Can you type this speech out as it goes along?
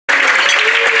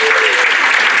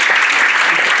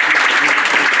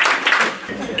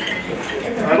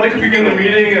I'd like to begin the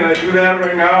meeting, and I do that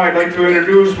right now. I'd like to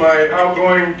introduce my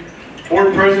outgoing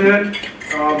board president.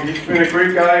 He's been a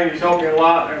great guy. He's helped me a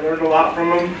lot. I learned a lot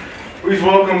from him. Please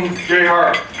welcome Jay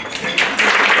Hart.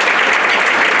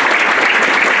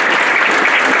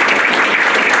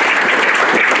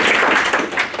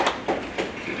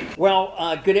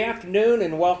 Well, good afternoon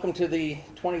and welcome to the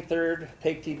 23rd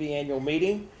PEGTV annual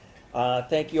meeting.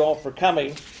 Thank you all for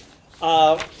coming.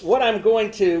 What I'm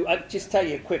going to, just tell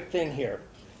you a quick thing here.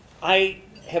 I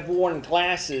have worn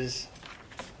glasses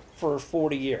for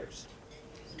 40 years.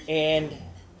 And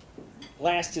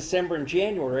last December and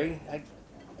January, I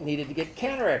needed to get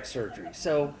cataract surgery.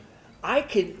 So I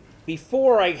could,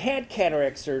 before I had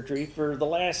cataract surgery for the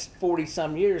last 40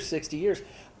 some years, 60 years,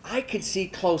 I could see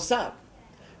close up.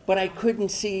 But I couldn't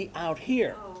see out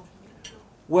here.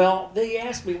 Well, they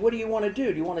asked me, what do you want to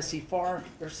do? Do you want to see far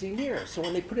or see near? So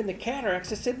when they put in the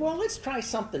cataracts, I said, well, let's try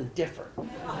something different.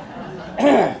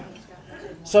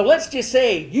 So let's just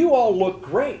say, you all look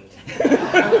great.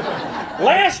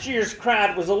 Last year's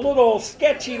crowd was a little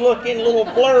sketchy looking, a little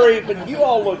blurry, but you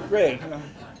all look great.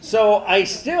 So I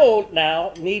still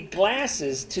now need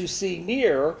glasses to see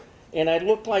near, and I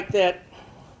look like that,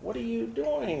 what are you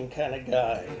doing kind of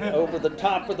guy over the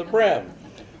top of the brim.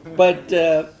 But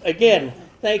again,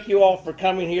 thank you all for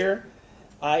coming here.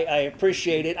 I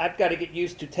appreciate it. I've got to get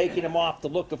used to taking them off to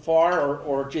look afar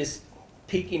or just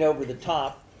peeking over the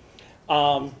top.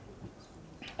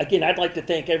 Again, I'd like to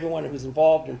thank everyone who's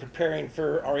involved in preparing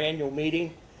for our annual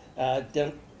meeting.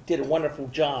 Did a wonderful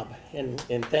job, and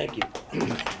thank you.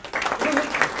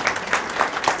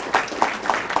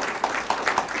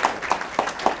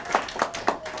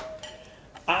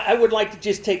 I would like to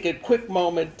just take a quick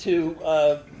moment to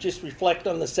just reflect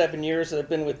on the 7 years that I've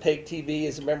been with PEGTV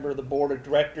as a member of the board of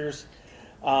directors.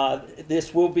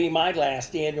 This will be my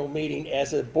last annual meeting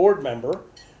as a board member,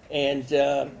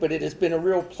 but it has been a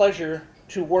real pleasure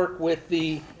to work with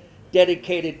the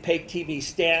dedicated PEGTV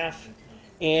staff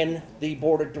and the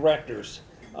board of directors,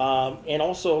 and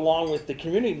also along with the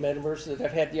community members that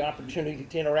I've had the opportunity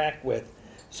to interact with.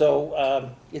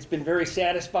 So it's been very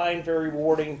satisfying, very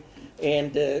rewarding,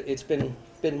 and it's been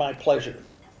my pleasure.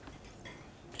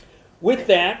 With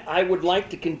that, I would like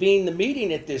to convene the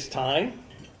meeting at this time.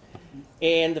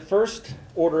 And the first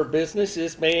order of business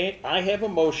is, may I have a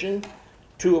motion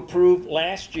to approve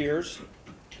last year's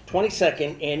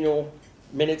 22nd annual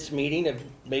minutes meeting of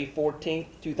May 14th,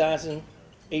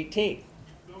 2018.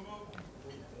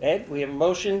 Ed, we have a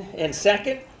motion and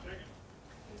second?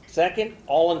 Second.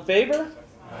 All in favor?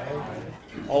 Aye.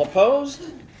 All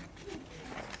opposed?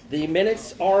 The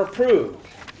minutes are approved.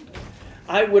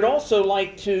 I would also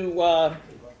like to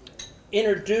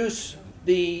introduce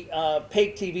the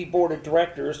PEGTV Board of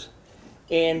Directors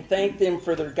and thank them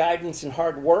for their guidance and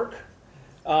hard work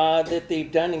that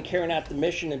they've done in carrying out the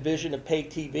mission and vision of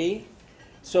PEGTV.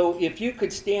 So if you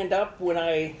could stand up when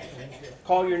I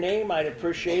call your name, I'd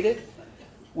appreciate it.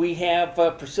 We have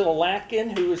Priscilla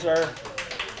Latkin, who is our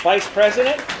Vice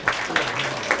President.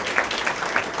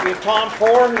 We have Tom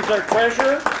Poor, who's our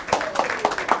Treasurer.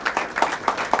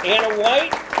 Anna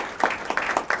White.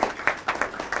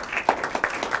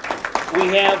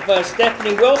 We have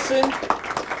Stephanie Wilson,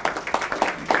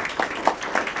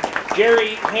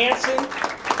 Jerry Hansen,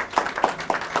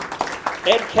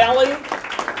 Ed Kelly,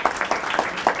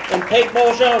 and Peg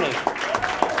Bolgioni.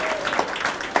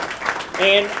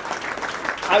 And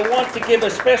I want to give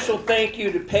a special thank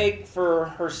you to Peg for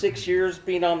her 6 years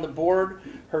being on the board.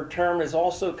 Her term is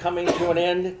also coming to an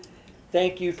end.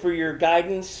 Thank you for your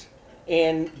guidance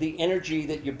and the energy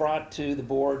that you brought to the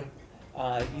board.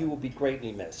 You will be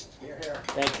greatly missed.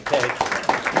 Thank you, Peg.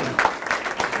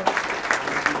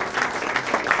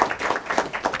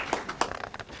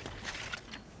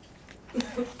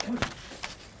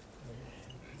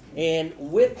 And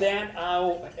with that,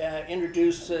 I'll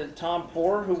introduce Tom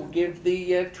Poor, who will give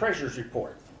the Treasurer's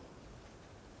Report.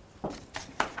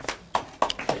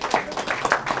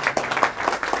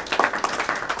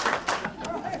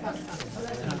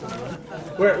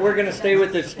 We're going to stay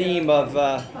with this theme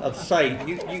of sight.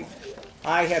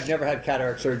 I have never had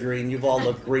cataract surgery, and you've all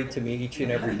looked great to me each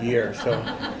and every year. So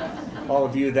all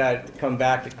of you that come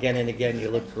back again and again, you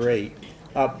look great.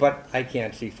 But I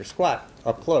can't see for squat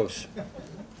up close.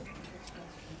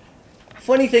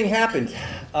 Funny thing happened.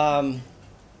 I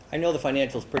know the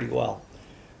financials pretty well,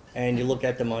 and you look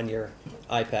at them on your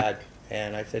iPad,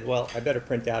 and I said, well, I better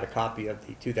print out a copy of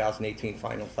the 2018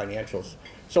 final financials.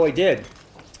 So I did.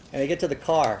 And I get to the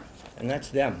car, and that's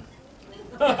them.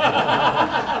 I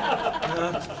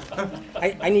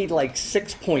need like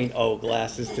 6.0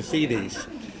 glasses to see these.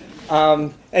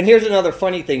 And here's another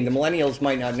funny thing. The millennials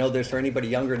might not know this, or anybody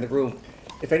younger in the room.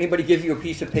 If anybody gives you a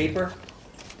piece of paper,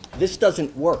 this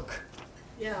doesn't work.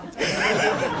 Yeah.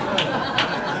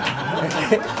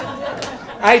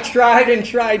 I tried and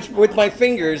tried with my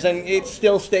fingers, and it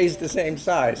still stays the same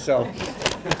size. So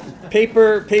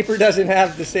paper doesn't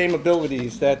have the same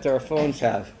abilities that our phones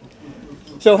have.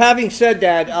 So having said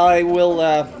that, I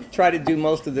will try to do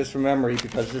most of this from memory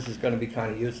because this is going to be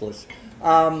kind of useless.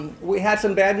 We had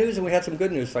some bad news and we had some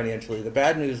good news financially. The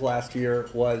bad news last year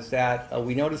was that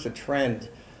we noticed a trend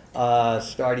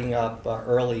starting up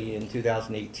early in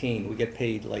 2018. We get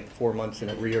paid like 4 months in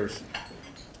arrears,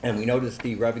 and we noticed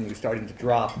the revenue starting to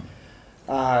drop.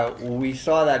 We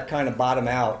saw that kind of bottom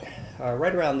out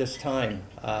right around this time.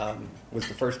 Was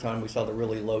the first time we saw the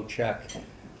really low check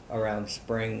around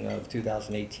spring of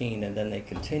 2018, and then they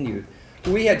continued.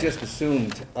 We had just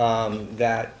assumed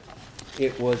that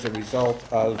it was a result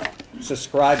of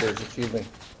subscriptions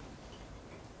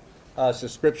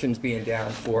being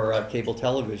down for cable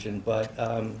television, but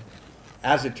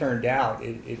as it turned out,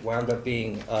 it wound up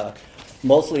being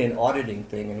mostly an auditing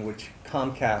thing in which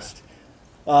Comcast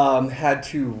had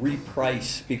to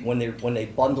reprice when they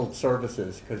bundled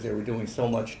services because they were doing so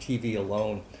much TV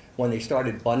alone. When they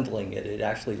started bundling it, it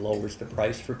actually lowers the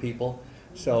price for people.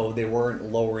 So they weren't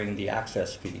lowering the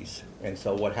access fees. And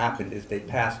so what happened is they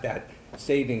passed that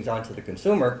savings onto the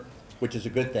consumer, which is a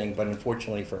good thing, but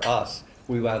unfortunately for us,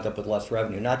 we wound up with less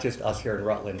revenue. Not just us here in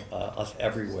Rutland, us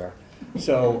everywhere.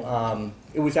 So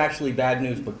it was actually bad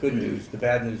news, but good news. The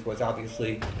bad news was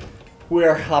obviously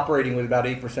we're operating with about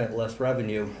 8% less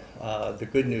revenue. The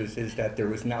good news is that there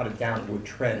was not a downward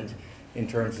trend in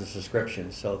terms of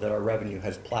subscriptions, so that our revenue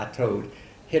has plateaued,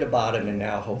 hit a bottom, and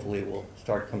now hopefully it will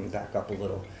start coming back up a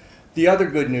little. The other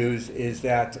good news is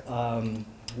that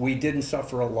we didn't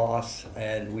suffer a loss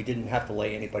and we didn't have to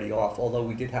lay anybody off, although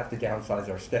we did have to downsize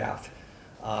our staff.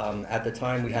 At the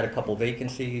time we had a couple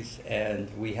vacancies and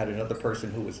we had another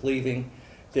person who was leaving.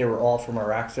 They were all from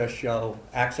our Access show.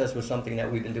 Access was something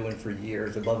that we've been doing for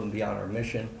years, above and beyond our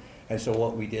mission. And so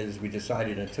what we did is we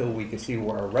decided until we could see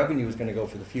where our revenue was going to go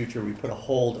for the future, we put a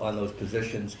hold on those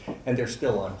positions, and they're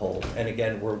still on hold. And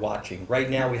again, we're watching. Right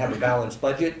now we have a balanced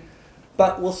budget,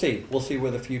 but we'll see. We'll see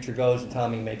where the future goes, and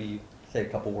Tommy, maybe say a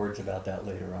couple words about that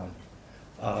later on.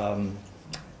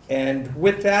 And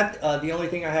with that, the only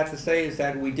thing I have to say is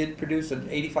that we did produce an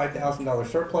 $85,000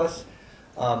 surplus.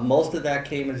 Most of that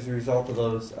came as a result of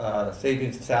those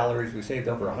savings in salaries. We saved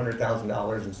over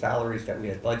 $100,000 in salaries that we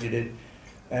had budgeted.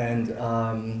 And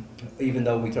even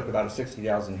though we took about a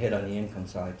 $60,000 hit on the income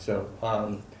side. So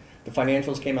the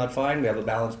financials came out fine. We have a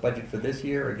balanced budget for this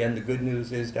year. Again, the good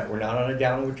news is that we're not on a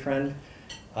downward trend.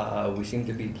 We seem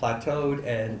to be plateaued,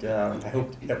 and I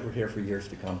hope that we're here for years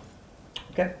to come.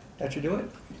 Okay, that should do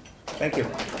it. Thank you.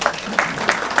 Thank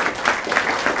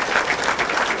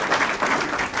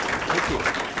you.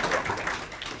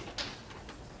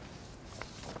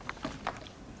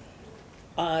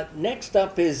 Next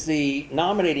up is the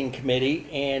nominating committee,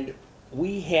 and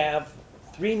we have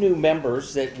 3 new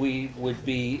members that we would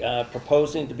be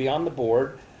proposing to be on the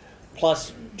board,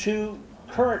 plus 2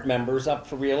 current members up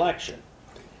for re-election.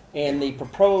 And the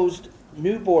proposed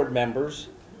new board members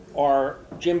are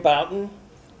Jim Boughton,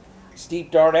 Steve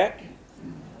Dardek,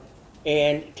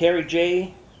 and Terry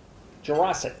J.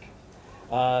 Jurasic,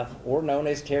 or known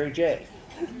as Terry J.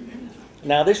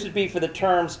 Now, this would be for the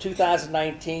terms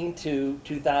 2019 to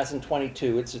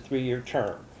 2022. It's a 3-year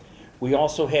term. We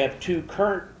also have 2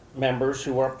 current members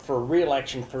who are up for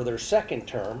re-election for their 2nd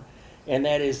term, and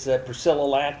that is Priscilla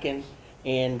Latkin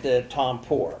and Tom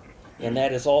Poor. And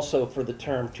that is also for the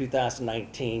term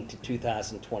 2019 to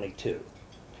 2022.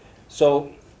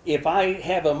 So if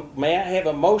may I have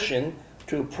a motion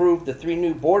to approve the 3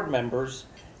 new board members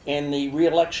and the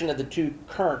re-election of the 2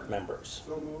 current members?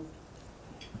 So moved.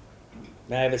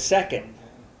 May I have a second?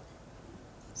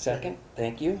 Second,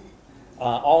 thank you.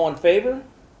 All in favor?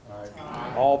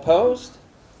 Aye. All opposed?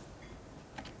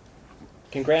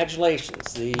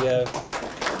 Congratulations. The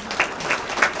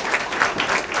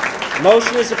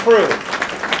motion is approved.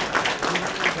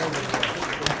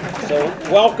 So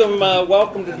welcome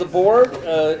to the board,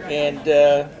 and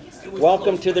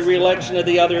welcome to the re-election of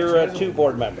the other 2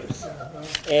 board members.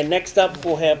 And next up,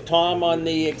 we'll have Tom on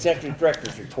the Executive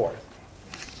Director's report.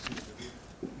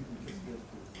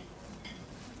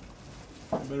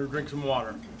 Better drink some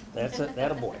water. That's it,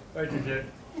 that a boy. Thank you, Jay.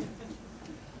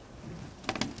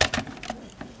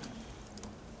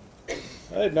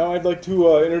 All right, now I'd like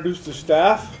to introduce the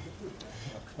staff.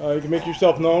 You can make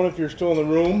yourself known if you're still in the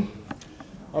room.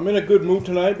 I'm in a good mood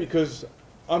tonight because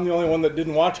I'm the only one that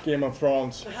didn't watch Game of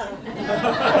Thrones.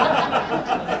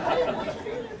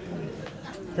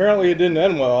 Apparently it didn't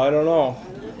end well, I don't know.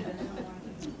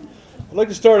 I'd like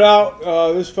to start out,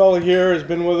 this fellow here has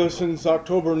been with us since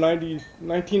October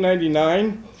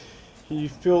 1999. He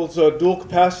fills a dual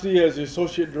capacity as the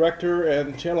Associate Director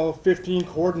and Channel 15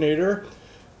 Coordinator.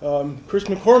 Chris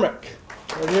McCormick,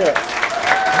 right here.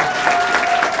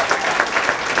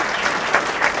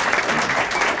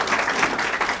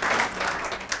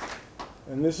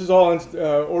 And this is all in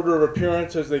order of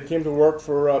appearance as they came to work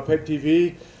for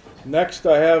PEGTV. Next,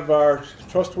 I have our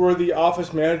trustworthy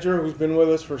office manager who's been with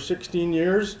us for 16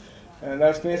 years, and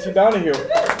that's Nancy Donahue.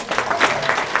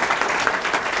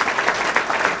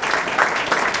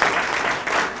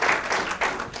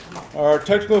 Our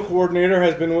technical coordinator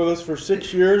has been with us for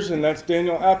 6 years, and that's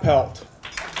Daniel Appelt.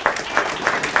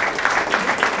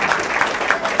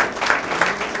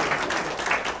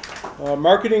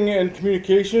 Marketing and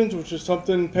communications, which is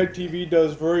something PEGTV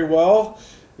does very well,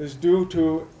 is due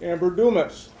to Amber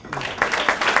Dumas.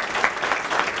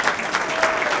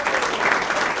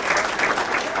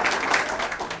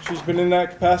 She's been in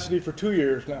that capacity for 2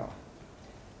 years now.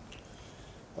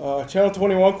 Channel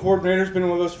 21 coordinator has been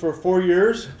with us for 4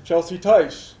 years, Chelsea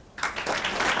Tice.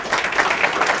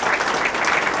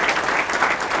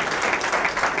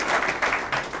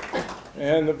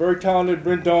 And the very talented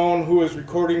Brent Doan, who is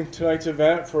recording tonight's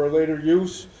event for later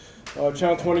use.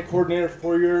 Channel 20 coordinator for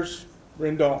 4 years,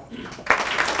 Brent Doan.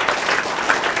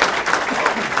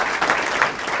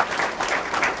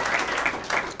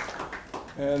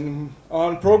 And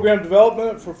on program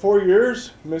development for 4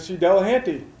 years, Missy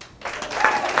Delahanty.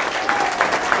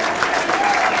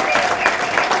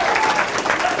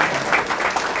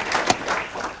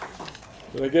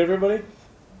 Did I get everybody?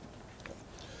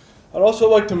 I'd also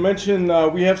like to mention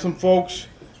we have some folks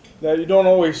that you don't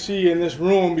always see in this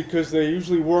room because they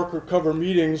usually work or cover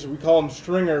meetings. We call them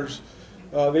stringers.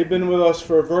 They've been with us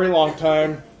for a very long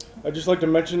time. I'd just like to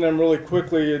mention them really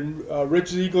quickly. And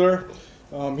Rich Ziegler,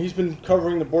 he's been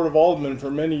covering the Board of Aldermen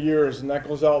for many years, and that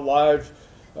goes out live,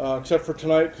 except for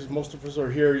tonight because most of us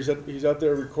are here. He's out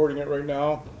there recording it right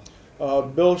now.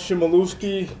 Bill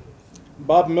Shimalewski,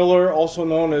 Bob Miller, also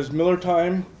known as Miller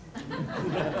Time.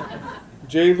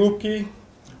 Jay Lupke,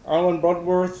 Arlen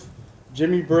Brudworth,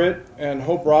 Jimmy Britt, and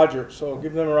Hope Rogers. So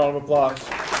give them a round of applause.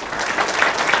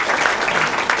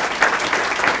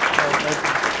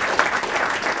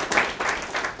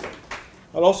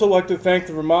 I'd also like to thank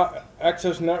the Vermont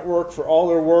Access Network for all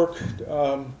their work.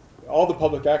 All the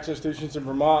public access stations in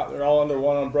Vermont, they're all under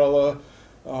one umbrella.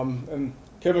 And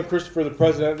Kevin Christopher, the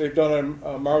president, they've done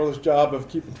a marvelous job of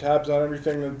keeping tabs on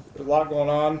everything. There's a lot going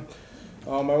on.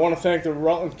 I want to thank the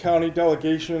Rutland County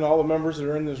delegation, all the members that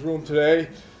are in this room today.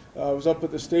 I was up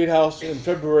at the State House in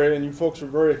February, and you folks were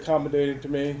very accommodating to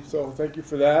me, so thank you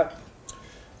for that.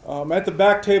 At the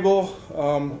back table,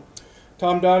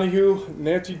 Tom Donahue,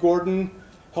 Nancy Gordon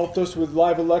helped us with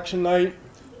live election night.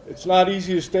 It's not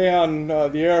easy to stay on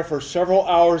the air for several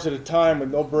hours at a time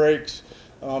with no breaks.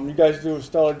 You guys do a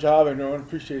stellar job, and I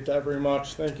appreciate that very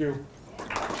much. Thank you.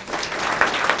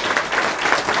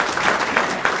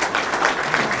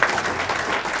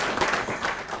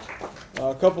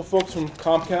 A couple folks from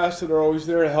Comcast that are always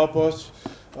there to help us.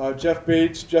 Jeff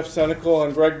Bates, Jeff Senecal,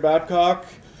 and Greg Babcock.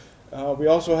 We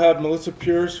also have Melissa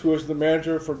Pierce, who is the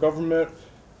manager for government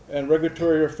and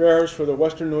regulatory affairs for the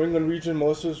Western New England region.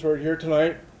 Melissa's right here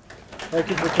tonight. Thank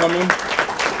you for coming.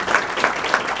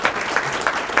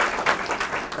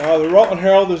 The Rutland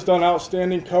Herald has done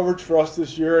outstanding coverage for us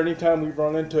this year. Anytime we've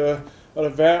run into an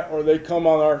event or they come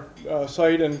on our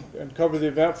site and cover the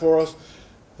event for us.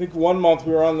 I think one month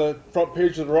we were on the front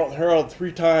page of the Rutland Herald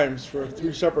 3 times for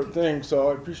 3 separate things, so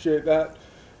I appreciate that.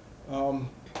 And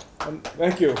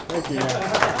thank you. Thank you.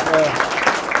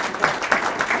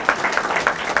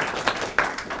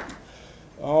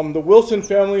 The Wilson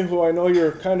family, who I know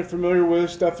you're kind of familiar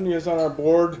with, Stephanie is on our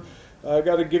board. I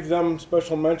got to give them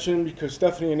special mention because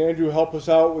Stephanie and Andrew help us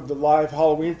out with the live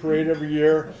Halloween parade every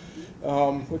year.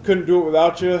 We couldn't do it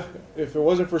without you. If it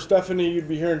wasn't for Stephanie, you'd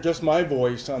be hearing just my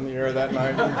voice on the air that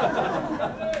night.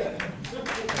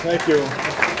 Thank you.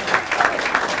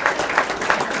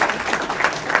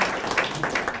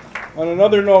 On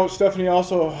another note, Stephanie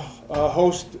also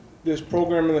hosts this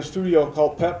program in the studio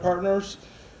called Pet Partners.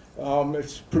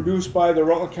 It's produced by the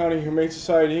Rutland County Humane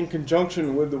Society in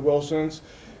conjunction with the Wilsons.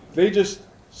 They just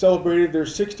celebrated their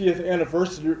 60th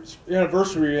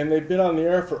anniversary, and they've been on the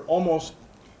air for almost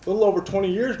a little over 20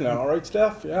 years now, right,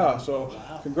 Steph? Yeah, so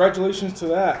wow. Congratulations to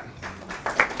that.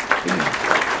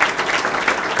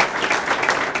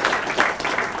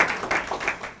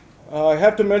 I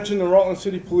have to mention the Rutland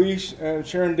City Police and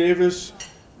Sharon Davis,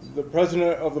 the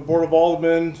President of the Board of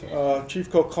Aldermen,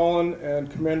 Chief Kilcullen, and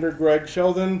Commander Greg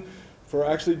Sheldon for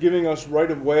actually giving us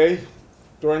right-of-way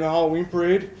during the Halloween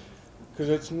parade, because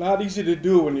it's not easy to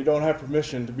do when you don't have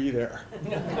permission to be there.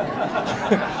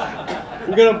 If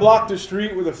you're going to block the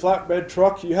street with a flatbed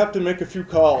truck, you have to make a few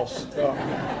calls. So.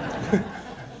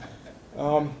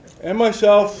 And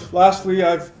myself, lastly,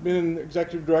 I've been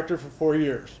executive director for 4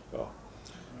 years. So,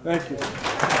 thank you.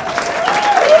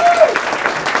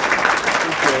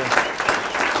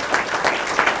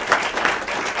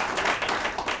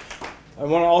 I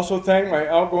want to also thank my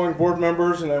outgoing board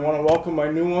members, and I want to welcome my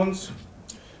new ones.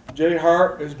 Jay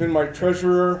Hart has been my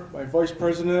treasurer, my vice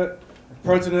president, my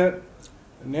president.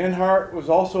 And Nan Hart was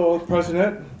also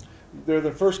president. They're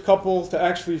the first couple to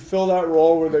actually fill that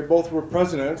role where they both were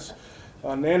presidents.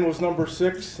 Nan was number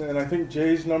 6, and I think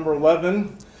Jay's number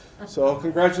 11. So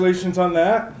congratulations on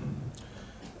that.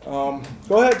 Go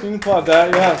ahead, you can applaud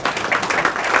that, yeah.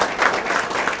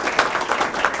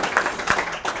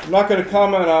 I'm not going to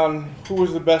comment on who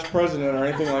was the best president or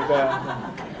anything like that.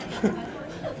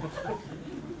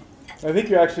 I think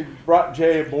you actually brought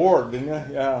Jay aboard, didn't you?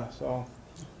 Yeah, so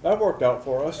that worked out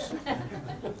for us.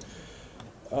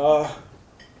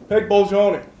 Peg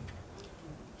Bolgioni.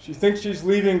 She thinks she's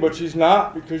leaving, but she's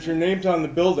not, because your name's on the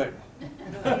building.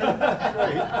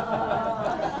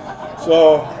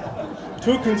 So,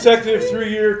 2 consecutive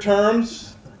 3-year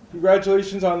terms.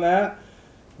 Congratulations on that.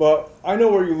 But I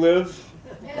know where you live.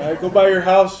 I go by your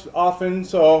house often,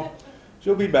 so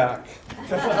she'll be back.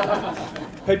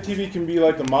 PEGTV can be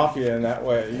like the mafia in that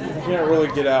way. You can't really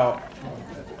get out.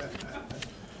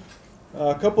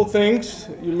 A couple things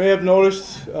you may have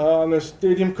noticed on the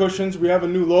stadium cushions. We have a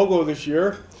new logo this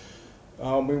year.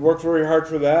 We worked very hard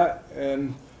for that,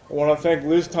 and I want to thank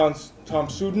Liz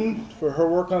Tom-Suden for her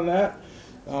work on that.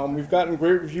 We've gotten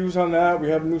great reviews on that. We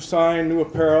have a new sign, new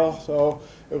apparel, so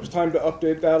it was time to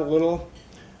update that a little.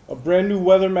 A brand new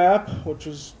weather map, which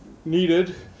was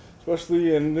needed,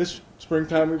 especially in this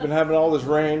springtime. We've been having all this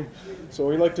rain, so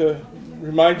we like to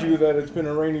remind you that it's been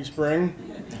a rainy spring.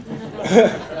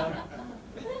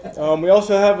 We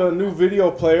also have a new video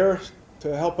player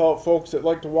to help out folks that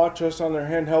like to watch us on their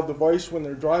handheld device when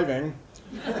they're driving.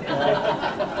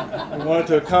 We wanted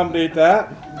to accommodate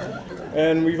that.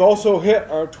 And we've also hit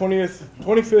our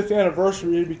 25th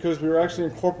anniversary because we were actually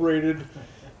incorporated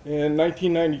in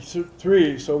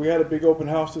 1993, so we had a big open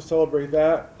house to celebrate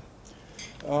that.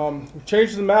 We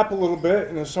changed the map a little bit.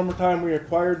 In the summertime, we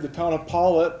acquired the town of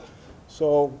Pollitt,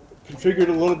 so configured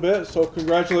a little bit, so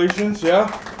congratulations, yeah.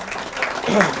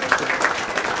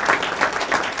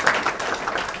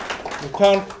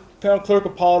 The town clerk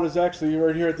of Pollitt is actually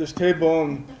right here at this table,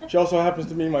 and she also happens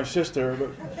to be my sister,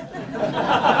 but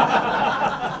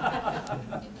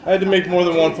I had to make more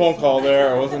than one phone call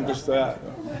there. It wasn't just that.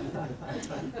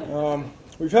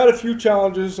 We've had a few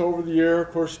challenges over the year.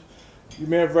 Of course, you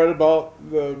may have read about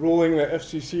the ruling that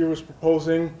FCC was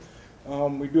proposing.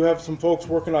 We do have some folks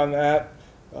working on that.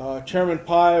 Chairman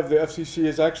Pai of the FCC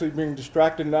is actually being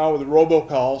distracted now with a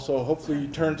robocall, so hopefully he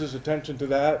turns his attention to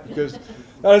that, because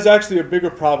that is actually a bigger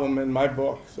problem in my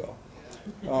book. So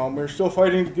we're still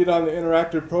fighting to get on the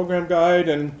interactive program guide,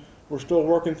 and we're still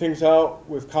working things out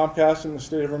with Comcast in the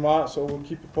state of Vermont, so we'll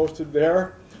keep you posted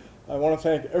there. I want to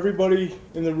thank everybody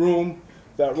in the room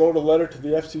that wrote a letter to the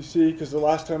FCC, because the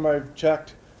last time I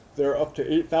checked, they're up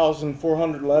to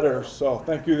 8,400 letters, so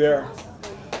thank you there.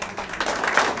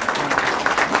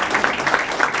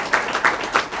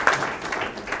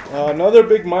 Another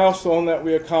big milestone that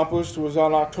we accomplished was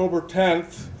on October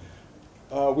 10th.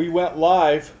 We went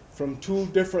live from 2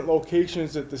 different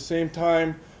locations at the same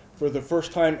time for the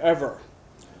first time ever.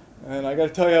 And I got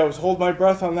to tell you, I was holding my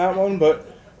breath on that one, but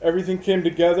everything came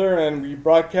together, and we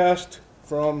broadcast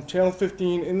from Channel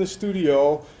 15 in the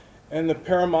studio and the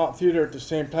Paramount Theater at the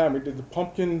same time. We did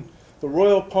the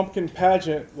Royal Pumpkin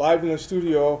Pageant live in the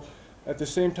studio at the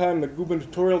same time the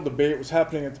gubernatorial debate was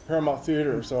happening at the Paramount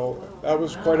Theater. So that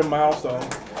was quite a milestone.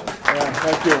 Yeah,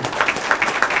 thank you.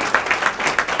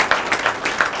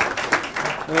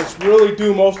 And it's really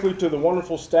due mostly to the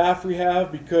wonderful staff we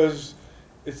have, because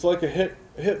it's like a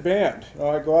hit band. You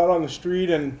know, I go out on the street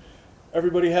and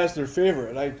everybody has their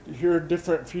favorite. I hear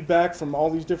different feedback from all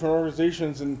these different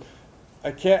organizations, and I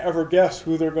can't ever guess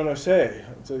who they're going to say.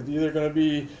 It's either going to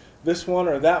be this one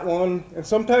or that one, and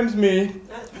sometimes me.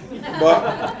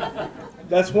 But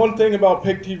that's one thing about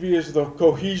PEGTV, is the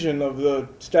cohesion of the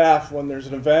staff when there's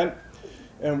an event,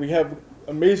 and we have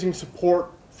amazing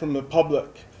support from the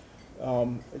public.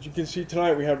 As you can see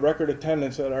tonight, we have record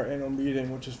attendance at our annual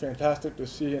meeting, which is fantastic to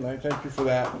see, and I thank you for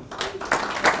that.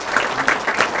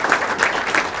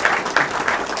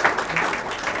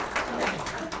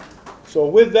 So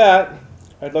with that,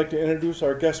 I'd like to introduce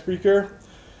our guest speaker.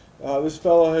 This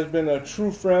fellow has been a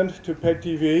true friend to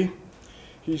PEGTV.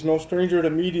 He's no stranger to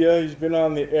media. He's been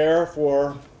on the air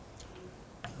for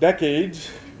decades.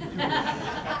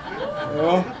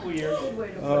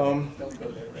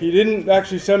 He didn't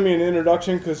actually send me an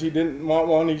introduction because he didn't want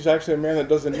one. He's actually a man that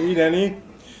doesn't need any.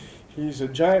 He's a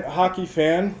giant hockey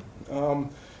fan.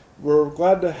 We're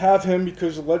glad to have him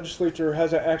because the legislature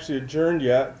hasn't actually adjourned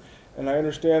yet. And I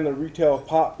understand the retail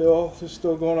pot bill is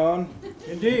still going on.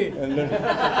 Indeed. And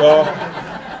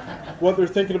what they're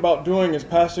thinking about doing is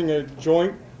passing a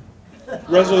joint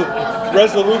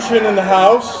resolution in the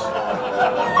House.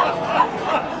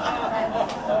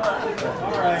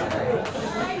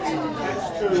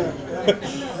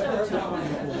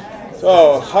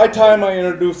 So, high time I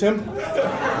introduce him.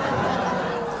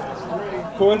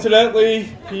 Coincidentally,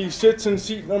 he sits in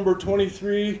seat number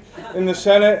 23 in the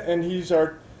Senate, and he's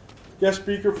our guest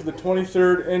speaker for the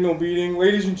 23rd annual meeting.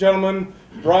 Ladies and gentlemen,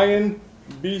 Brian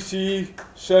B.C.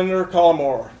 Senator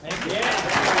Collimore. Thank you.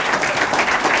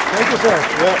 Thank you, sir.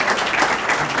 Yep.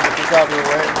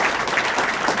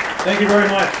 Thank you very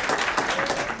much.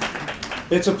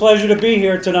 It's a pleasure to be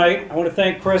here tonight. I want to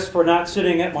thank Chris for not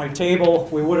sitting at my table.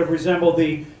 We would have resembled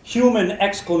the human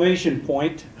exclamation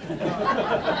point.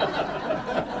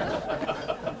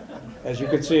 As you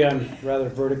can see, I'm rather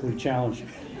vertically challenged.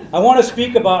 I want to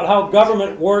speak about how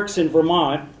government works in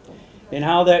Vermont and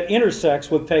how that intersects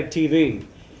with PEGTV.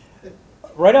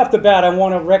 Right off the bat, I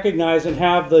want to recognize and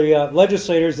have the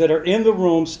legislators that are in the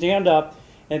room stand up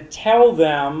and tell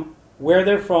them where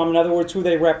they're from, in other words, who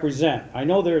they represent. I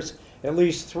know there's at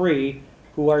least 3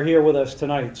 who are here with us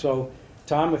tonight. So,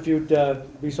 Tom, if you'd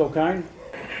be so kind.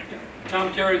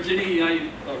 Tom Carazzini, I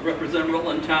represent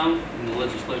Rutland Town in the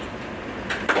legislature.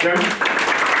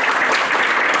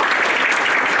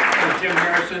 Jim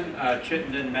Harrison,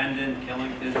 Chittenden, Mendon,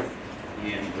 Killington,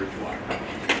 and Bridgewater.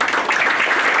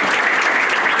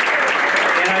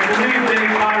 And I believe Dave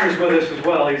Potter's with us as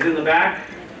well. He's in the back.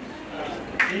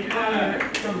 Dave Potter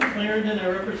from Clarendon. I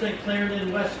represent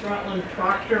Clarendon, West Rutland,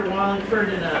 Proctor, Wallingford,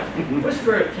 and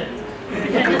Whiskerton.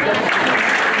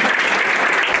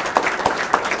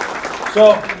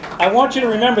 So I want you to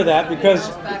remember that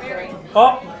because,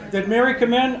 oh, did Mary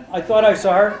come in? I thought I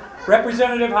saw her.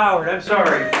 Representative Howard, I'm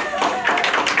sorry.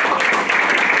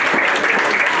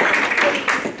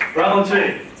 Rutland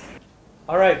City.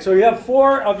 All right, so you have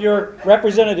 4 of your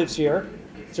representatives here.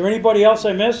 Is there anybody else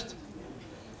I missed?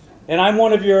 And I'm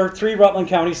one of your 3 Rutland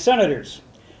County senators.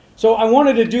 So I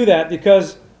wanted to do that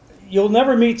because you'll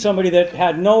never meet somebody that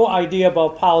had no idea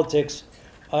about politics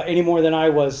any more than I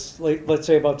was, let's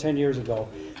say, about 10 years ago.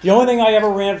 The only thing I ever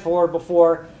ran for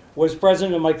before was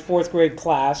president of my 4th grade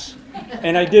class,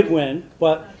 and I did win,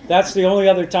 but that's the only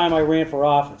other time I ran for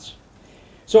office.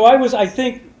 So I was, I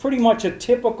think, pretty much a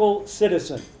typical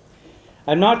citizen.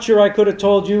 I'm not sure I could have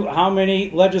told you how many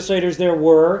legislators there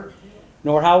were,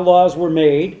 nor how laws were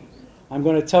made. I'm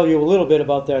going to tell you a little bit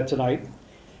about that tonight.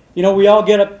 You know, we all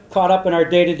get caught up in our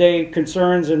day-to-day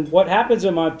concerns, and what happens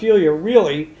in Montpelier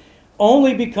really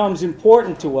only becomes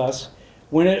important to us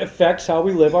when it affects how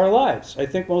we live our lives. I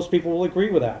think most people will agree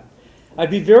with that.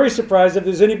 I'd be very surprised if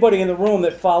there's anybody in the room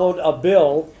that followed a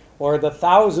bill or the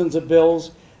thousands of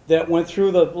bills that went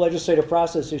through the legislative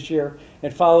process this year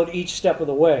and followed each step of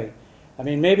the way. I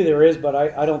mean, maybe there is, but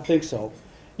I don't think so.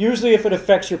 Usually if it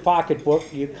affects your pocketbook,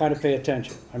 you kind of pay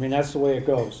attention. I mean, that's the way it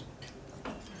goes.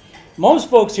 Most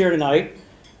folks here tonight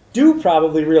do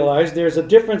probably realize there's a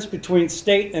difference between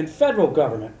state and federal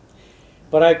government.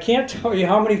 But I can't tell you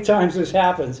how many times this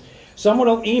happens. Someone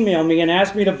will email me and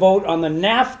ask me to vote on the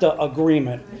NAFTA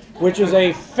agreement, which is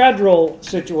a federal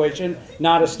situation,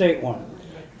 not a state one.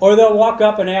 Or they'll walk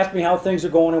up and ask me how things are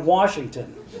going in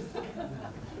Washington.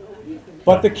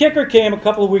 But the kicker came a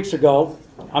couple of weeks ago.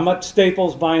 I'm at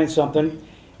Staples buying something,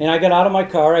 and I got out of my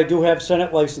car. I do have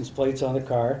Senate license plates on the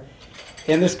car.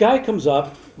 And this guy comes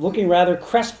up, looking rather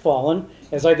crestfallen,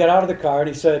 as I got out of the car, and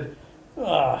he said,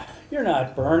 "You're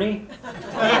not Bernie."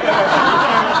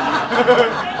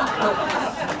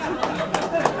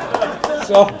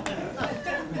 So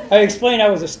I explained I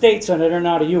was a state senator,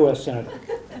 not a U.S. senator.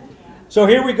 So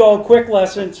here we go, quick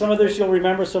lesson. Some of this you'll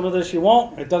remember, some of this you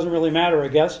won't. It doesn't really matter, I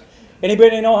guess.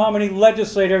 Anybody know how many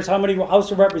legislators, how many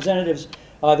House of Representatives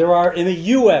there are in the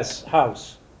U.S.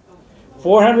 House?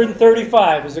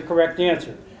 435 is the correct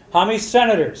answer. How many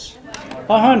senators?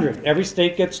 100. Every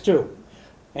state gets 2.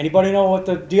 Anybody know what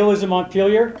the deal is in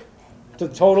Montpelier? The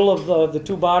total of the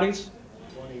 2 bodies?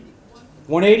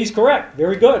 180 is correct.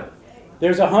 Very good.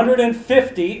 There's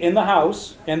 150 in the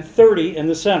House and 30 in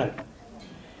the Senate.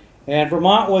 And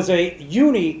Vermont was a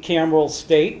unicameral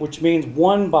state, which means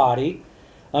one body,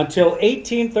 until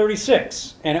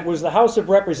 1836. And it was the House of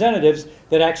Representatives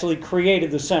that actually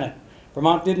created the Senate.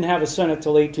 Vermont didn't have a Senate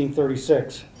till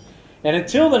 1836. And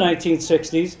until the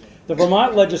 1960s, the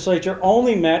Vermont legislature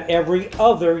only met every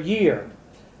other year.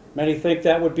 Many think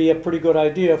that would be a pretty good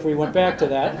idea if we went back to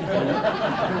that.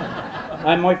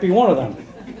 I might be one of them.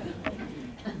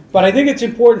 But I think it's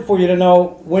important for you to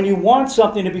know, when you want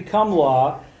something to become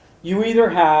law, you either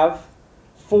have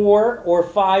 4 or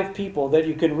 5 people that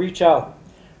you can reach out.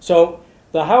 So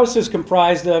the House is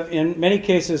comprised of, in many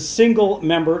cases,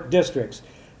 single-member districts.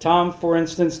 Tom, for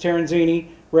instance, Terenzini,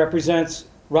 represents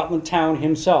Rutland Town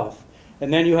himself.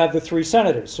 And then you have the 3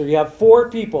 senators. So you have 4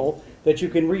 people that you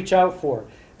can reach out for.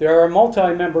 There are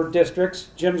multi-member districts.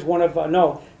 Jim's one of,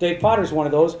 Dave Potter's one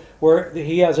of those, where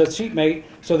he has a seatmate,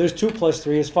 so there's 2 +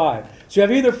 3 is 5. So you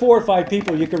have either 4 or 5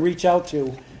 people you can reach out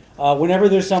to whenever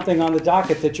there's something on the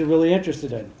docket that you're really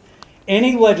interested in.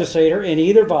 Any legislator in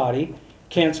either body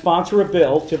can sponsor a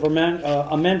bill to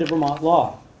amend a Vermont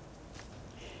law.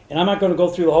 And I'm not going to go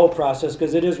through the whole process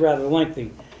because it is rather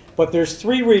lengthy. But there's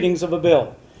 3 readings of a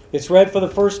bill. It's read for the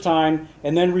first time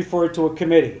and then referred to a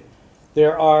committee.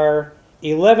 There are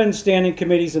 11 standing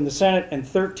committees in the Senate and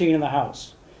 13 in the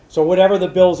House. So whatever the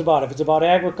bill is about, if it's about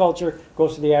agriculture, it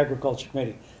goes to the Agriculture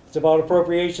Committee. If it's about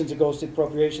appropriations, it goes to the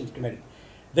Appropriations Committee.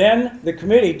 Then the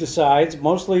committee decides,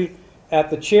 mostly at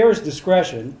the chair's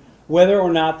discretion, whether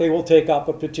or not they will take up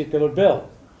a particular bill.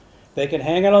 They can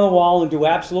hang it on the wall and do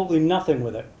absolutely nothing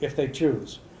with it if they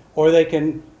choose. Or they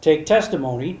can take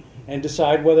testimony and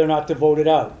decide whether or not to vote it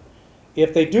out.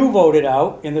 If they do vote it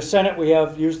out, in the Senate we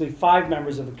have usually 5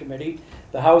 members of the committee.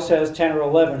 The House has 10 or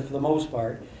 11 for the most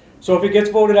part. So if it gets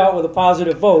voted out with a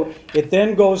positive vote, it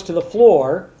then goes to the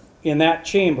floor in that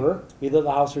chamber, either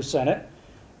the House or Senate,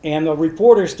 and the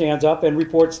reporter stands up and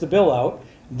reports the bill out.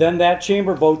 Then that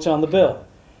chamber votes on the bill.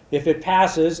 If it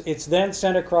passes, it's then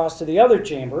sent across to the other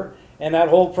chamber, and that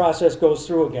whole process goes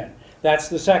through again. That's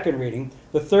the second reading.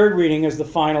 The third reading is the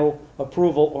final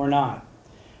approval or not.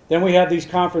 Then we have these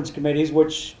conference committees,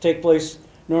 which take place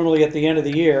normally at the end of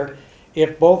the year.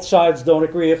 If both sides don't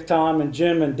agree, if Tom and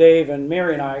Jim and Dave and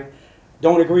Mary and I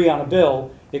don't agree on a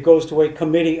bill, it goes to a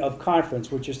committee of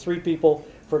conference, which is 3 people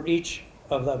from each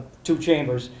of the 2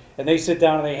 chambers, and they sit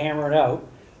down and they hammer it out.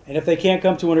 And if they can't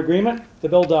come to an agreement, the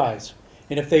bill dies.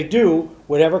 And if they do,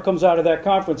 whatever comes out of that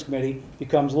conference committee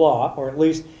becomes law, or at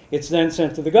least it's then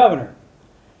sent to the governor.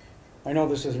 I know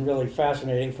this isn't really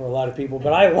fascinating for a lot of people,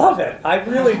 but I love it. I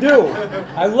really do.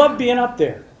 I love being up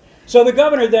there. So the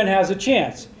governor then has a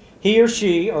chance. He or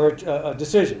she, or a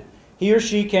decision, he or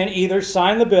she can either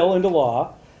sign the bill into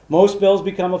law. Most bills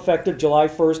become effective July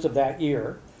 1st of that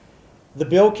year. The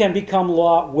bill can become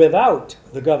law without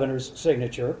the governor's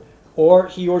signature, or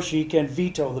he or she can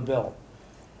veto the bill.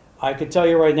 I can tell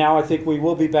you right now, I think we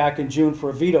will be back in June for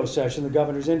a veto session. The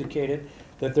governor's indicated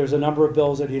that there's a number of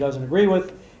bills that he doesn't agree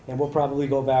with, and we'll probably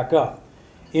go back up.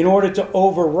 In order to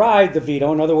override the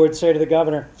veto, in other words, say to the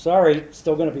governor, sorry, it's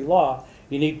still going to be law,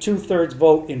 you need 2/3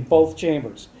 vote in both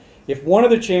chambers. If one of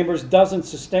the chambers doesn't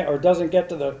sustain or doesn't get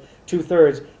to the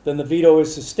 2/3, then the veto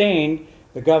is sustained,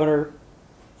 the governor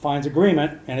finds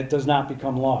agreement, and it does not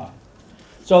become law.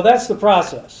 So that's the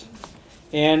process.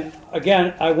 And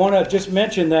again, I want to just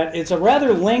mention that it's a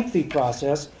rather lengthy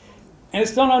process, and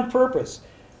it's done on purpose,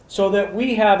 so that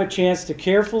we have a chance to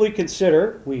carefully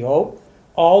consider, we hope,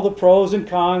 all the pros and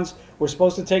cons. We're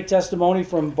supposed to take testimony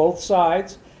from both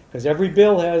sides, because every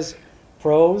bill has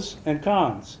pros and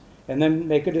cons, and then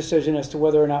make a decision as to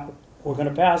whether or not we're going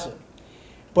to pass it.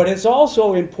 But it's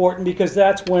also important because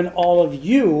that's when all of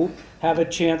you have a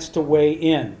chance to weigh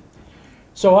in.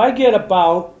 So I get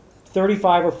about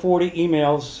 35 or 40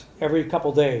 emails every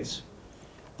couple days.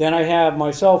 Then I have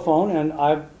my cell phone, and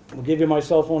I will give you my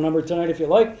cell phone number tonight if you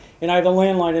like, and I have a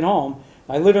landline at home.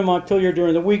 I live in Montpelier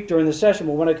during the week, during the session,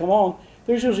 but when I come home,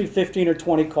 there's usually 15 or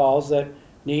 20 calls that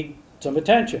need some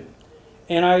attention.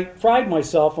 And I pride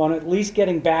myself on at least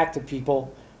getting back to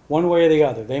people one way or the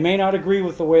other. They may not agree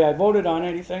with the way I voted on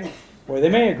anything, or they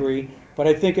may agree, but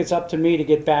I think it's up to me to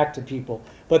get back to people.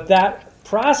 But that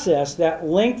process, that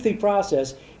lengthy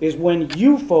process, is when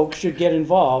you folks should get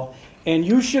involved, and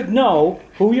you should know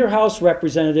who your House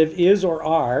representative is or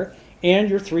are, and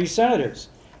your 3 senators.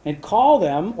 And call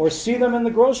them or see them in the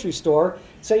grocery store.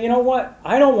 Say, you know what,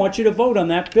 I don't want you to vote on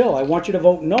that bill. I want you to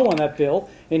vote no on that bill,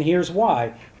 and here's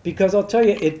why. Because I'll tell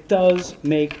you, it does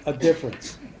make a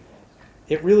difference.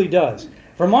 It really does.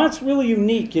 Vermont's really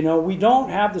unique, you know. We don't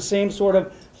have the same sort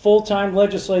of full-time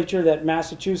legislature that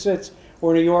Massachusetts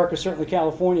or New York or certainly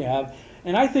California have.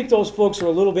 And I think those folks are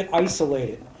a little bit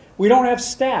isolated. we don't have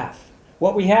staff.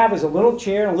 What we have is a little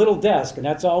chair and a little desk, and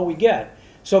that's all we get.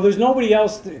 So there's nobody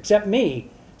else except me.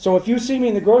 So if you see me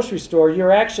in the grocery store,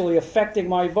 you're actually affecting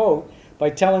my vote by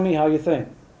telling me how you think.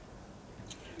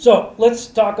 So let's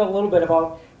talk a little bit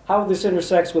about how this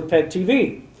intersects with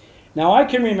PEGTV. Now I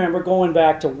can remember going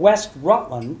back to West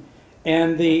Rutland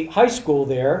and the high school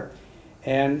there,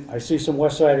 and I see some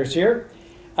West Siders here.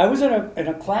 I was in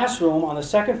a classroom on the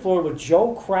second floor with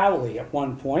Joe Crowley at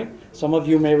one point. Some of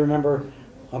you may remember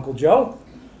Uncle Joe.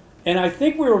 And I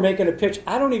think we were making a pitch.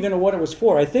 I don't even know what it was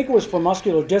for. I think it was for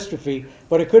muscular dystrophy,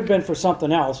 but it could have been for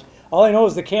something else. All I know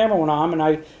is the camera went on and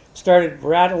I started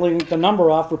rattling the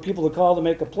number off for people to call to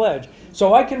make a pledge.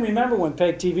 So I can remember when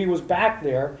PEGTV was back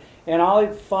there, and I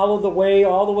followed the way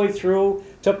all the way through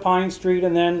to Pine Street,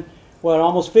 and then, well,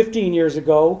 almost 15 years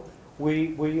ago,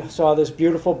 we saw this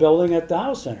beautiful building at the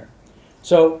Howe Center.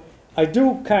 So I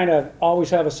do kind of always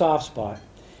have a soft spot.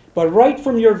 But right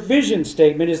from your vision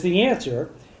statement is the answer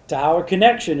to how a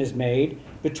connection is made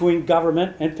between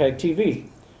government and PEGTV.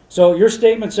 So your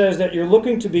statement says that you're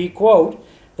looking to be, quote,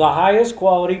 the highest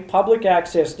quality public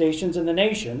access stations in the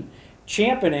nation,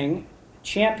 championing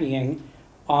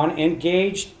on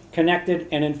engaged, connected,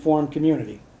 and informed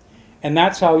community. And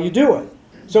that's how you do it.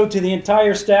 So to the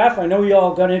entire staff, I know you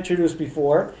all got introduced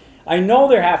before. I know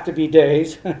there have to be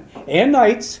days and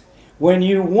nights when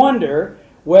you wonder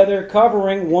whether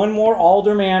covering one more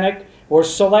aldermanic or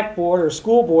select board or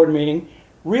school board meeting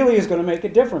really is going to make a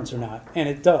difference or not. And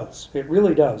it does. It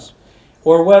really does.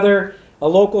 Or whether a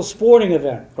local sporting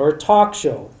event or a talk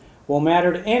show will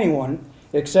matter to anyone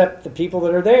except the people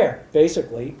that are there,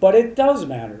 basically. But it does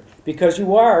matter because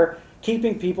you are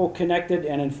keeping people connected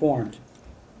and informed.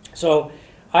 So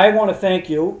I want to thank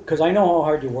you because I know how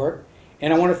hard you work.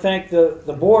 And I want to thank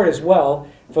the board as well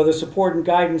for the support and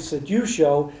guidance that you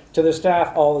show to the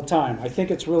staff all the time. I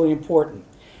think it's really important.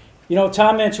 You know,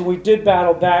 Tom mentioned we did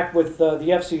battle back with the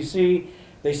FCC.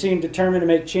 They seemed determined to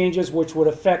make changes which would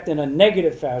affect in a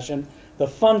negative fashion the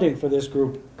funding for this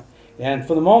group. And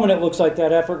for the moment, it looks like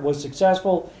that effort was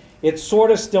successful. It's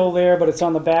sort of still there, but it's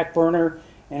on the back burner.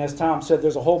 And as Tom said,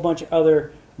 there's a whole bunch of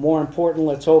other more important,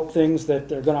 let's hope, things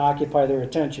that are going to occupy their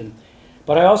attention.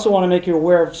 But I also want to make you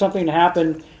aware of something that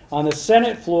happened on the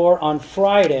Senate floor on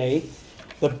Friday.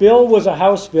 The bill was a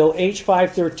House bill,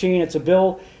 H513. It's a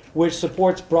bill which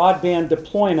supports broadband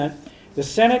deployment. The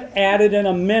Senate added an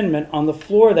amendment on the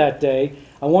floor that day.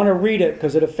 I want to read it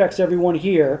because it affects everyone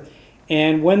here.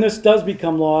 And when this does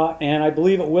become law, and I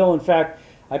believe it will, in fact,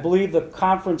 I believe the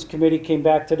conference committee came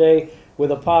back today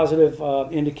with a positive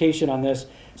indication on this.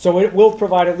 So it will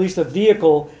provide at least a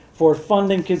vehicle for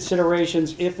funding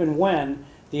considerations if and when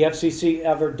the FCC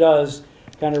ever does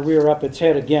kind of rear up its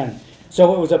head again.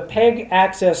 So it was a PEG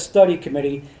Access Study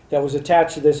Committee that was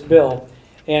attached to this bill.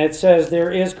 And it says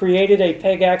there is created a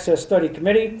PEG Access Study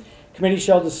Committee. Committee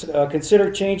shall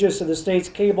consider changes to the state's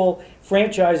cable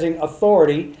franchising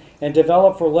authority and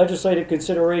develop for legislative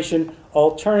consideration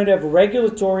alternative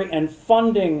regulatory and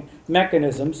funding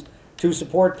mechanisms to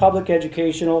support public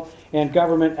educational and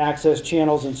government access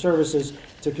channels and services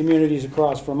to communities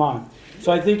across Vermont.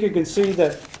 So I think you can see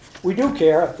that we do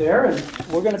care up there, and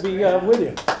we're going to be with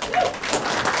you.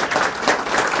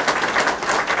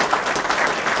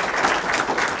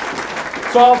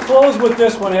 So I'll close with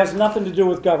this one. It has nothing to do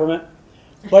with government.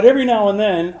 But every now and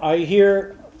then I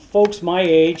hear folks my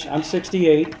age, I'm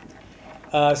 68,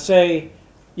 say,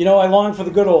 you know, I long for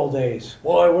the good old days.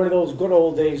 Boy, where do those good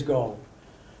old days go?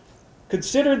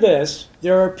 Consider this.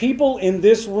 There are people in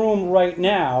this room right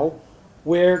now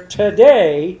where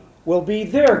today will be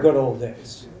their good old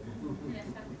days.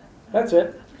 That's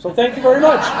it. So thank you very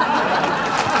much.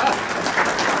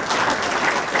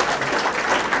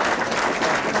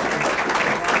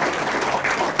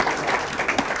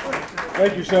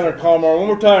 Thank you, Senator Kalmar. One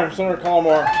more time, Senator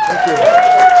Kalmar. Thank you.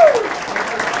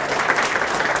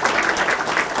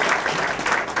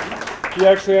 She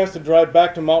actually has to drive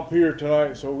back to Montpelier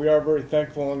tonight, so we are very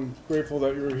thankful and grateful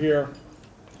that you're here.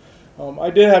 I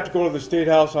did have to go to the State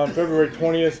House on February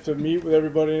 20th to meet with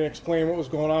everybody and explain what was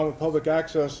going on with public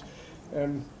access.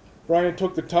 And Brian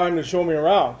took the time to show me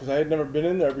around because I had never been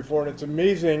in there before, and it's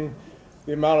amazing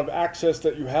the amount of access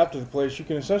that you have to the place. You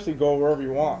can essentially go wherever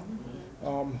you want.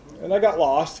 And I got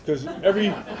lost because I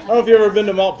don't know if you've ever been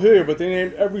to Montpelier, but they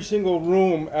named every single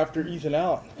room after Ethan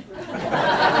Allen.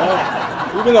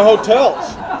 Even the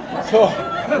hotels. So,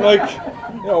 like,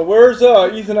 you know, where's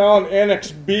Ethan Allen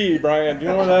Annex B, Brian? Do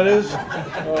you know where that is?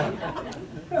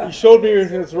 He showed me,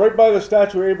 it's right by the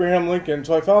statue of Abraham Lincoln.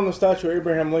 So I found the statue of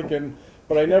Abraham Lincoln,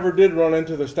 but I never did run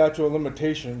into the statute of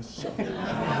limitations. So.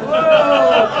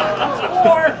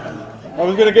 I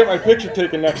was going to get my picture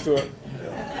taken next to it.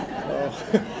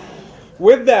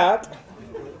 With that,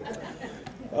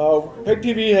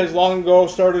 PEGTV has long ago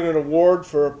started an award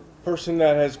for a person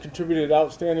that has contributed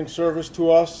outstanding service to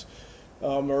us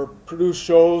or produced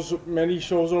shows, many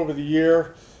shows over the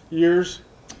years.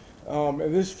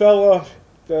 And this fella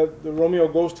that the Romeo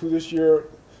goes to this year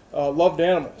loved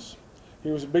animals.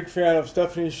 He was a big fan of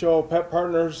Stephanie's show, Pet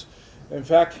Partners. In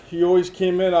fact, he always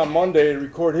came in on Monday to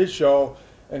record his show,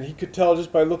 and he could tell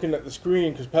just by looking at the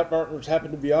screen, because Pet Partners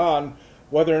happened to be on,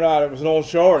 whether or not it was an old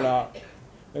show or not.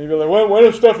 And he'd be like, when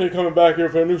is Stephanie coming back here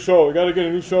for a new show? We got to get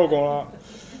a new show going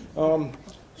on.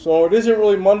 So it isn't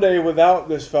really Monday without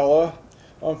this fella.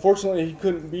 Unfortunately, he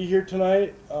couldn't be here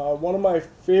tonight. One of my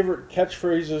favorite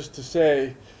catchphrases to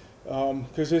say,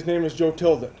 because his name is Joe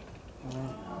Tilden.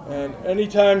 And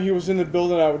anytime he was in the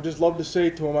building, I would just love to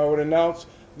say to him, I would announce,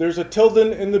 "There's a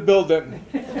Tilden in the building."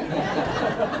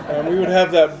 And we would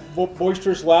have that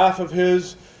boisterous laugh of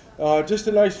his. Just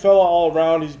a nice fella all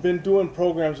around. He's been doing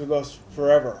programs with us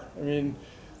forever. I mean,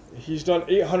 he's done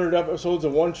 800 episodes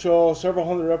of one show, several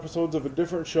hundred episodes of a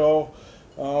different show,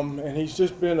 and he's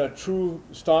just been a true,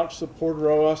 staunch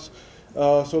supporter of us.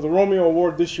 So the Romeo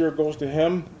Award this year goes to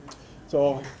him.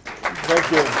 So,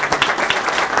 thank you.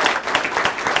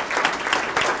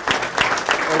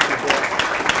 Thank you,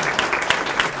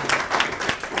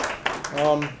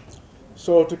 Bill.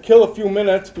 So to kill a few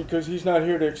minutes, because he's not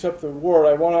here to accept the award,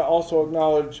 I want to also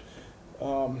acknowledge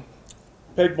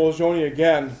Peg Bolgioni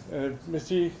again.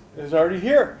 Missy is already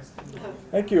here.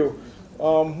 Thank you.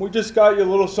 We just got you a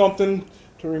little something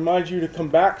to remind you to come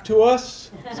back to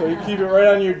us, so you keep it right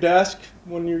on your desk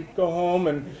when you go home.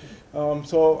 And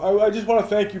so I just want to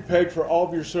thank you, Peg, for all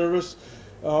of your service.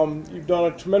 You've done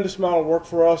a tremendous amount of work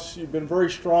for us. You've been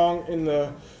very strong in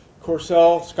the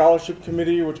Corcel Scholarship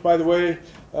Committee, which, by the way,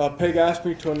 Peg asked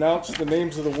me to announce the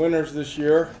names of the winners this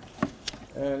year.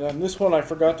 And on this one, I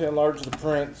forgot to enlarge the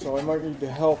print, so I might need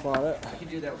to help on it. I can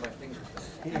do that with my fingers.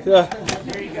 Yeah.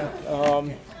 There you go.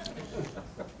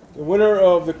 The winner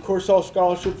of the Corcel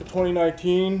Scholarship for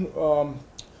 2019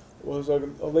 was a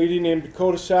lady named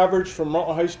Dakota Savage from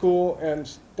Rutland High School and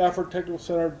Stafford Technical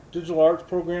Center Digital Arts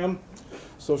Program.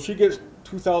 So she gets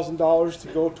 $2,000 to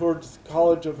go towards the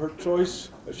college of her choice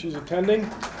that she's attending.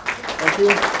 Thank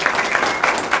you.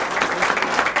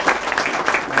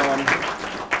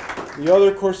 The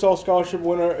other Corcel Scholarship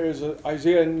winner is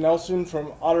Isaiah Nelson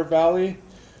from Otter Valley,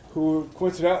 who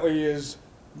coincidentally is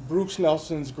Bruce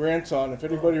Nelson's grandson. If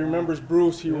anybody remembers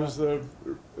Bruce, he was the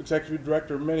executive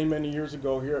director many, many years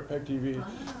ago here at PEGTV.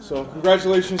 So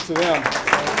congratulations to them.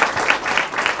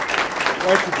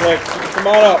 Thank you, Peg. Come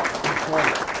on up. Come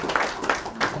on.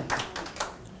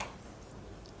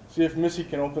 See if Missy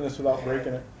can open this without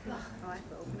breaking it.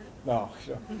 No.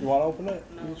 You want to open it?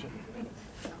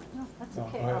 No, that's No,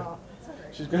 okay. go ahead. Oh, that's all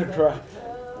right. She's going to try.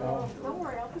 No. Don't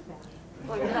worry, I'll be back.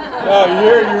 No,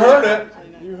 you heard it.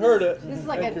 You heard it. This is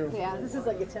like Thank a you. this is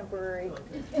like a temporary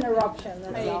interruption.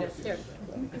 That's all.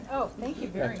 Oh, thank you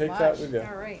very take much. that with you.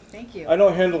 All right, thank you. I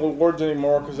don't handle awards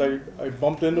anymore because I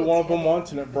bumped into one of them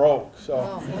once and it broke. So,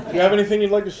 Oh, do you have anything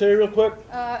you'd like to say real quick?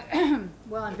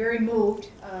 Well, I'm very moved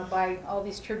by all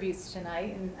these tributes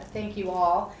tonight, and thank you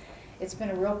all. It's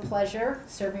been a real pleasure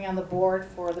serving on the board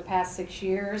for the past 6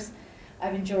 years.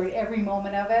 I've enjoyed every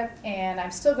moment of it, and I'm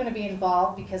still going to be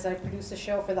involved because I produce a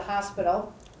show for the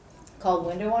hospital called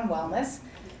Window on Wellness,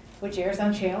 which airs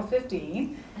on Channel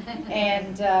 15.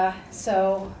 And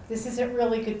so this isn't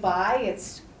really goodbye,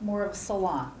 it's more of a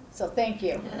salon. So thank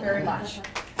you very much.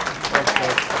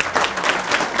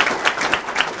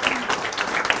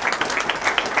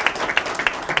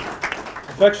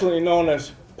 Affectionately known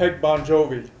as Peg Bon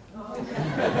Jovi.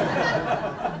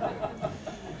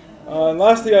 And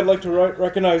lastly, I'd like to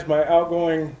recognize my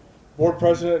outgoing board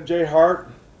president, Jay Hart.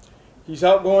 He's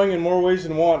outgoing in more ways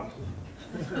than one.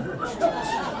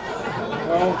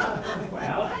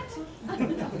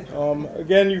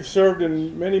 Again, you've served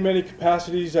in many, many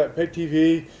capacities at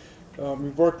PEGTV.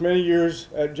 You've worked many years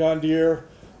at John Deere,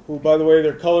 who, by the way,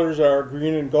 their colors are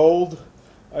green and gold.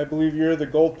 I believe you're the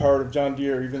gold part of John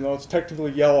Deere, even though it's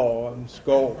technically yellow and it's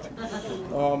gold.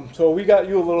 So we got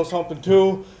you a little something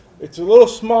too. It's a little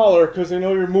smaller because I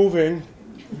know you're moving.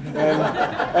 And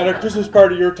at our Christmas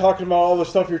party, you were talking about all the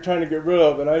stuff you're trying to get rid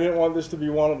of, and I didn't want this to be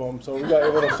one of them. So we got you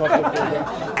a little something for you.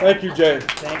 Thank you, Jay.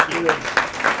 Thank you.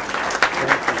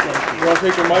 You want to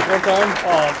take the mic one time?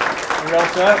 You all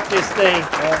set? This thing.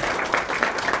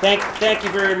 Thank you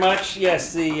very much.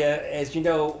 Yes, as you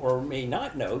know or may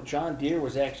not know, John Deere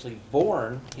was actually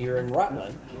born here in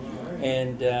Rutland,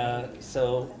 and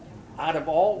so out of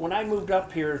all, when I moved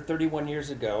up here 31 years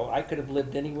ago, I could have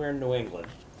lived anywhere in New England.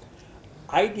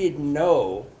 I didn't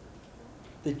know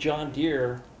that John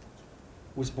Deere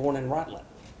was born in Rutland.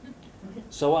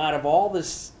 So out of all the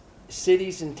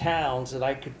cities and towns that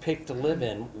I could pick to live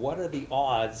in, what are the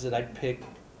odds that I'd pick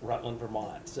Rutland,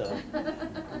 Vermont? So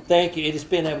thank you. It has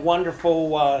been a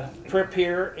wonderful trip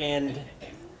here, and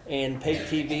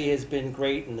PEGTV has been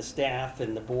great, and the staff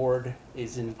and the board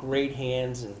is in great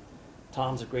hands, and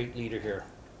Tom's a great leader here.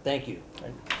 Thank you.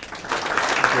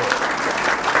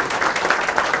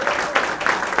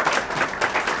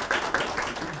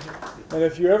 And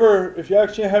if you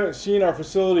actually haven't seen our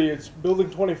facility, it's Building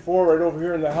 24 right over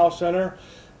here in the House Center.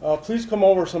 Please come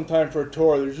over sometime for a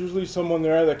tour. There's usually someone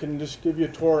there that can just give you a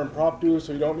tour impromptu,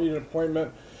 so you don't need an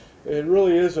appointment. It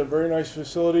really is a very nice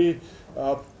facility.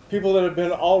 People that have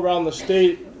been all around the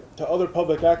state to other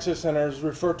public access centers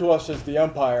refer to us as the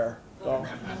Empire. So,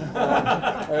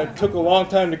 and it took a long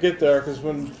time to get there, because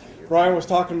when Brian was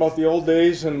talking about the old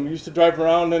days, and we used to drive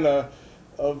around in a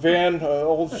van, an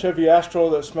old Chevy Astro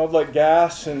that smelled like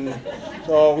gas, and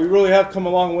so we really have come a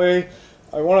long way.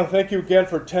 I want to thank you again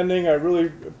for attending. I really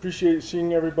appreciate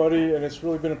seeing everybody, and it's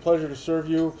really been a pleasure to serve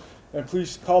you. And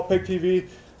please call PEGTV.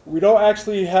 We don't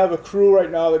actually have a crew right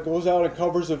now that goes out and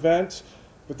covers events,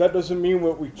 but that doesn't mean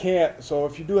that we can't. So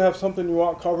if you do have something you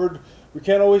want covered, we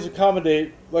can't always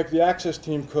accommodate like the access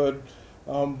team could.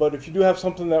 But if you do have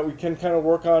something that we can kind of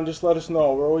work on, just let us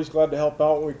know. We're always glad to help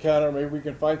out when we can, or maybe we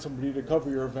can find somebody to cover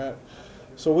your event.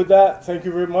 So with that, thank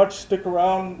you very much. Stick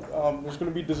around. There's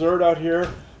going to be dessert out here.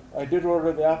 I did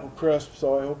order the apple crisp,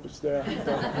 so I hope it's there.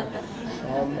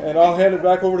 And I'll hand it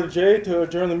back over to Jay to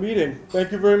adjourn the meeting.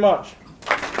 Thank you very much.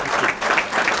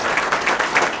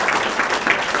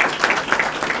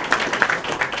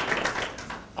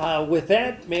 With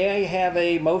that, may I have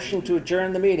a motion to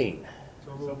adjourn the meeting?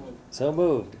 So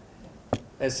moved.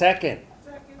 A second?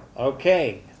 Second.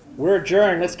 Okay. We're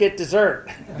adjourned. Let's get dessert.